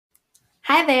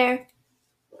Hi there,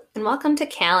 and welcome to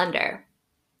Calendar,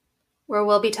 where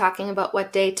we'll be talking about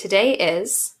what day today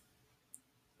is,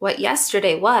 what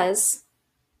yesterday was,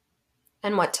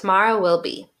 and what tomorrow will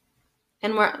be.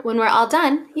 And when we're all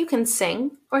done, you can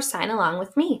sing or sign along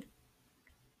with me.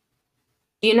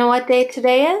 Do you know what day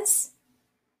today is?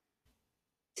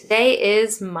 Today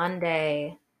is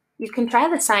Monday. You can try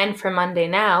the sign for Monday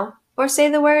now, or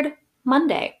say the word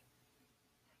Monday.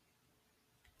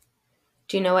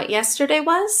 Do you know what yesterday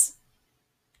was?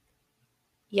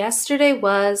 Yesterday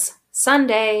was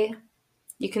Sunday.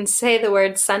 You can say the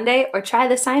word Sunday or try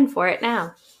the sign for it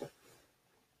now.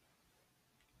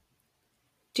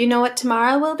 Do you know what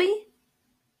tomorrow will be?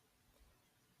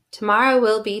 Tomorrow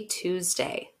will be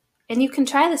Tuesday. And you can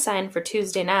try the sign for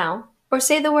Tuesday now or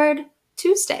say the word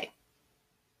Tuesday.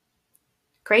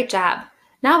 Great job.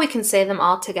 Now we can say them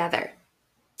all together.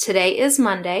 Today is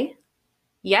Monday,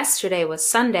 yesterday was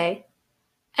Sunday,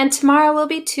 and tomorrow will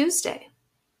be Tuesday.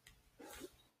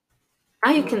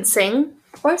 Now you can sing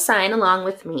or sign along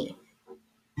with me.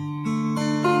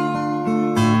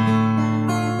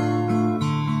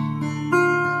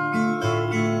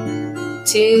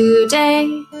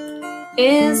 Today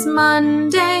is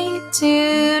Monday,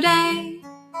 today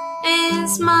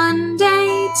is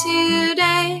Monday,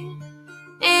 today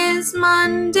is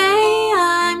Monday,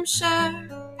 I'm sure.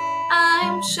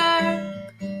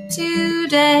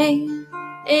 Today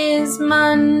is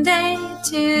Monday,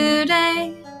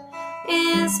 today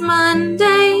is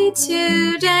Monday,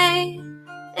 today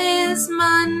is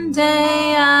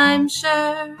Monday, I'm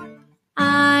sure.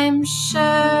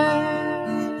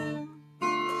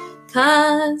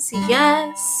 'Cause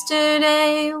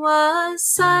yesterday was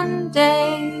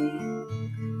Sunday,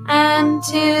 and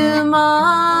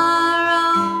tomorrow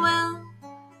will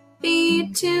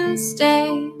be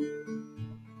Tuesday.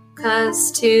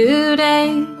 'Cause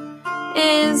today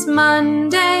is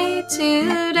Monday,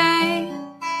 today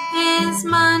is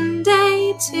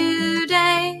Monday,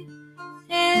 today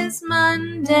is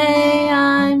Monday,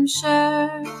 I'm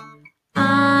sure.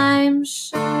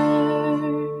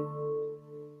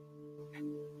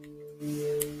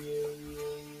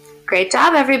 Great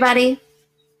job, everybody.